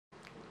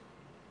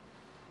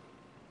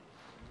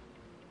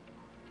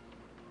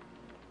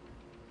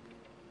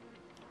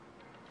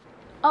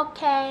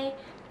Ok,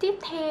 tiếp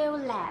theo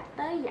là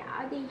tới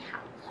giỏ đi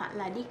học hoặc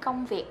là đi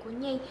công việc của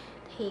Nhi.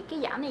 Thì cái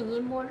giỏ này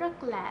Nhi mua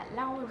rất là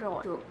lâu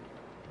rồi, được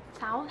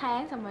 6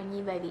 tháng, xong rồi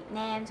Nhi về Việt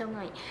Nam, xong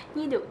rồi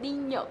Nhi được đi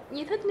Nhật,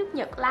 Nhi thích nước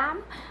Nhật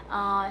lắm.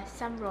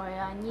 Xong rồi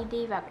Nhi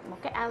đi vào một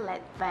cái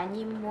outlet và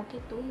Nhi mua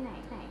cái túi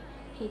này.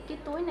 Thì cái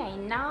túi này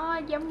nó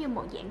giống như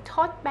một dạng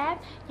tote bag,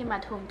 nhưng mà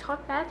thường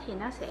tote bag thì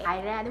nó sẽ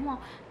dài ra đúng không,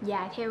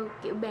 dài theo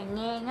kiểu bàn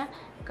ngang á,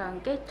 còn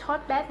cái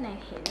tote bag này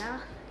thì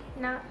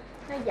nó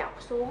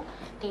dọc xuống.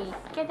 Thì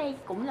cái đây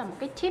cũng là một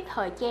cái tip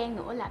thời trang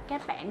nữa, là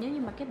các bạn nếu như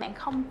mà các bạn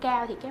không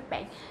cao thì các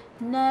bạn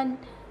nên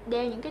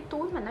đeo những cái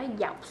túi mà nó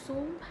dọc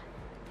xuống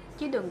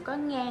chứ đừng có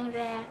ngang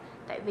ra.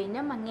 Tại vì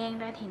nếu mà ngang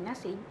ra thì nó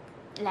sẽ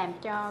làm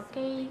cho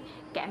cái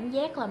cảm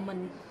giác là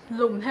mình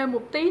lùn thêm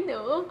một tí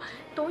nữa.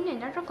 Túi này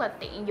nó rất là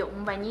tiện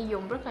dụng và Nhi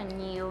dùng rất là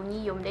nhiều.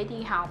 Nhi dùng để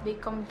đi học, đi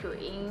công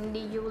chuyện,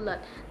 đi du lịch.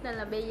 Nên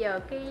là bây giờ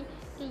cái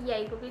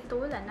dây của cái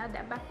túi là nó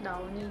đã bắt đầu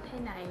như thế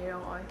này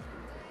rồi.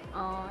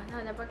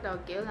 Nó đã bắt đầu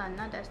kiểu là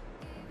nó đã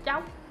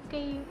chóc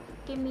cái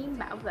miếng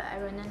bảo vệ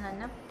rồi, nên là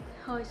nó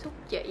hơi xúc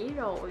chỉ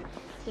rồi.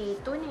 Thì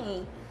túi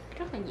này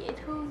rất là dễ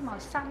thương, màu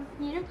xanh,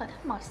 Nhi rất là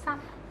thích màu xanh.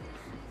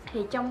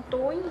 Thì trong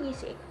túi Nhi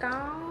sẽ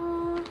có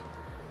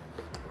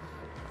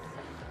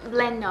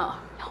blender.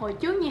 Hồi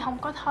trước Nhi không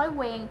có thói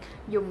quen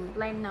dùng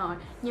blender,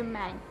 nhưng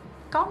mà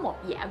có một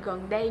dạo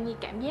gần đây Nhi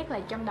cảm giác là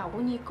trong đầu của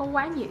Nhi có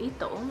quá nhiều ý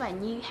tưởng và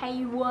Nhi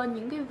hay quên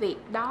những cái việc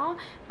đó,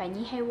 và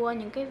Nhi hay quên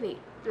những cái việc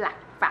lặt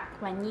vặt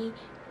mà Nhi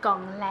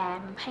cần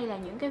làm, hay là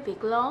những cái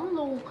việc lớn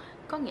luôn.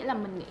 Có nghĩa là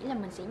mình nghĩ là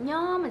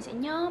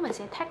mình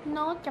sẽ thắt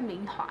nốt trong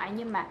điện thoại,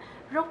 nhưng mà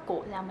rốt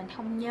cuộc là mình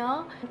không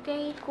nhớ.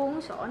 Cái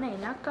cuốn sổ này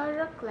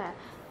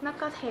nó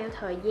có theo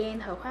thời gian,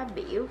 thời khóa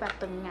biểu và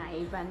từng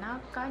ngày, và nó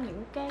có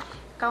những cái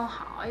câu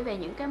hỏi về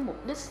những cái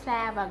mục đích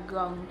xa và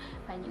gần,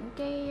 và những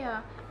cái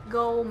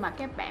goal mà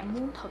các bạn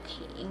muốn thực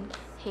hiện.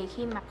 Thì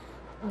khi mà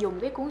dùng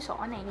cái cuốn sổ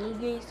này Nhi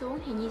ghi xuống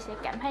thì Nhi sẽ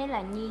cảm thấy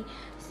là Nhi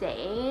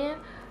sẽ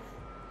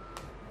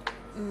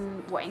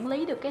quản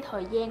lý được cái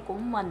thời gian của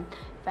mình,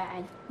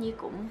 và Nhi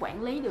cũng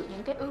quản lý được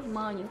những cái ước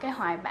mơ, những cái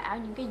hoài bão,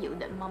 những cái dự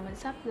định mà mình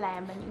sắp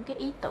làm, và những cái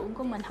ý tưởng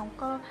của mình không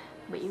có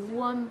bị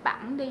quên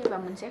bẵng đi, và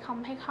mình sẽ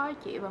không thấy khó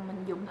chịu, và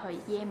mình dùng thời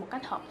gian một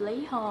cách hợp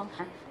lý hơn.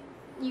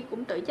 Nhi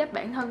cũng tự trách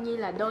bản thân Nhi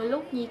là đôi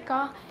lúc Nhi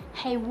có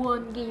hay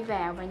quên ghi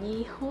vào, và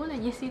Nhi hứa là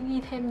Nhi sẽ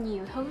ghi thêm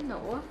nhiều thứ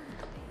nữa.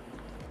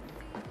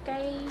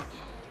 Cái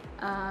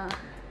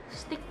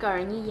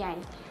sticker như vậy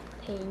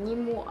thì Nhi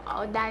mua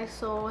ở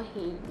Daiso,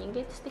 thì những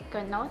cái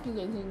sticker note như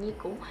vậy thì Nhi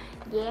cũng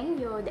dán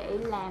vô để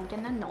làm cho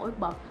nó nổi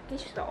bật cái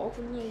sổ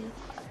của Nhi.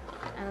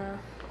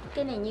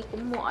 Cái này Nhi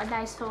cũng mua ở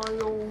Daiso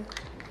luôn.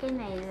 Cái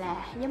này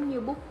là giống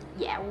như bút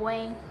dạ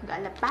quang,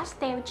 gọi là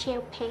pastel gel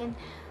pen.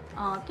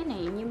 Cái này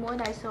Nhi mua ở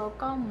Daiso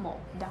có 1,5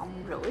 đồng,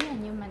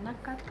 nhưng mà nó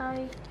có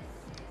tới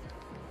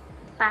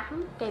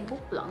 8 cây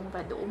bút lận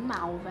và đủ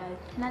màu, và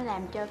nó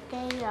làm cho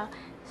cái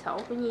sổ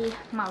của Nhi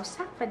màu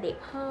sắc và đẹp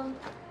hơn.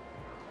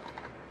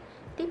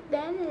 Tiếp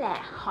đến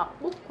là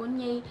hộp bút của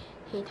Nhi.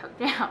 Thì thật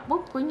ra hộp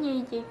bút của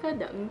Nhi chỉ có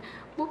đựng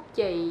bút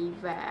chì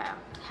và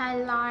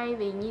highlight,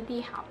 vì Nhi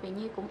đi học vì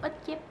Nhi cũng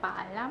ít chép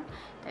bài lắm.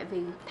 Tại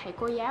vì thầy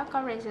cô giáo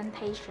có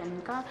presentation,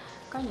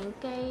 có những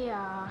cái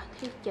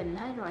thuyết trình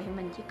hết rồi, thì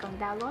mình chỉ cần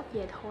download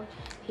về thôi.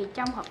 Thì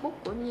trong hộp bút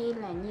của Nhi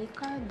là Nhi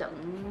có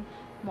đựng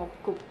một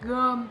cục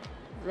gôm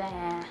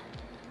và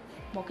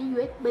một cái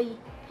USB.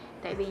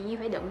 Tại vì Nhi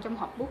phải đựng trong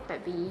hộp bút, tại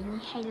vì Nhi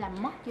hay làm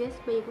mất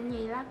USB của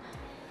Nhi lắm.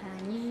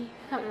 Nhi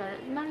thật là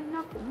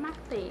nó cũng mắc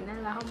tiền nên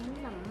là không muốn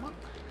làm mất.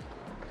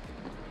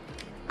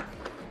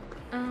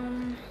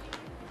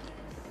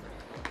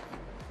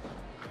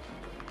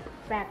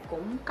 Và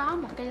cũng có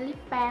một cái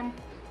lip balm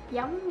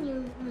giống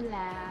như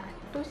là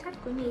túi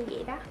xách của Nhi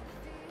vậy đó.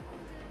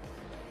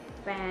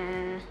 Và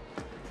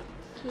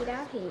khi đó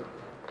thì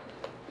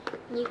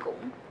Nhi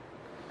cũng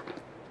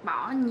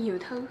bỏ nhiều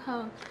thứ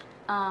hơn.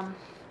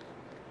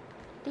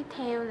 Tiếp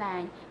theo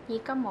là Nhi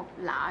có một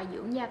lọ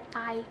dưỡng da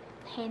tay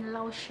hand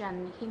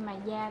lotion. Khi mà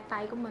da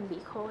tay của mình bị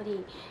khô thì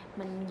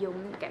mình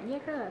dùng cảm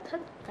giác rất là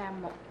thích. Và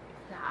một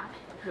lọ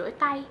rửa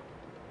tay.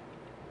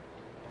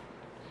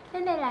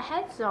 Đến đây là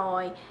hết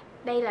rồi.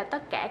 Đây là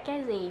tất cả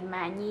cái gì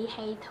mà Nhi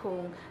hay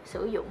thường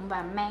sử dụng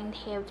và mang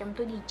theo trong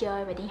túi đi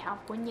chơi và đi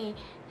học của Nhi.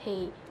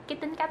 Thì cái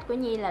tính cách của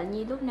Nhi là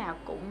Nhi lúc nào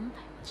cũng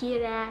chia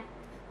ra,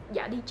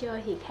 giỏ đi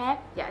chơi thì khác,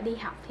 giỏ đi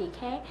học thì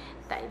khác.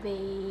 Tại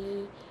vì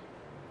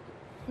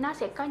nó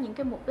sẽ có những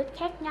cái mục đích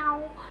khác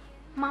nhau.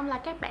 Mong là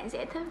các bạn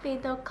sẽ thích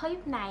video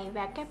clip này,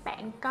 và các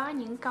bạn có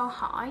những câu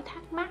hỏi,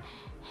 thắc mắc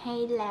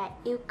hay là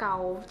yêu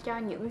cầu cho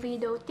những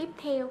video tiếp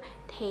theo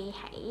thì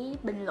hãy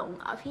bình luận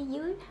ở phía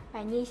dưới,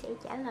 và Nhi sẽ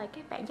trả lời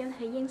các bạn trong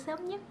thời gian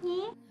sớm nhất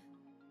nhé.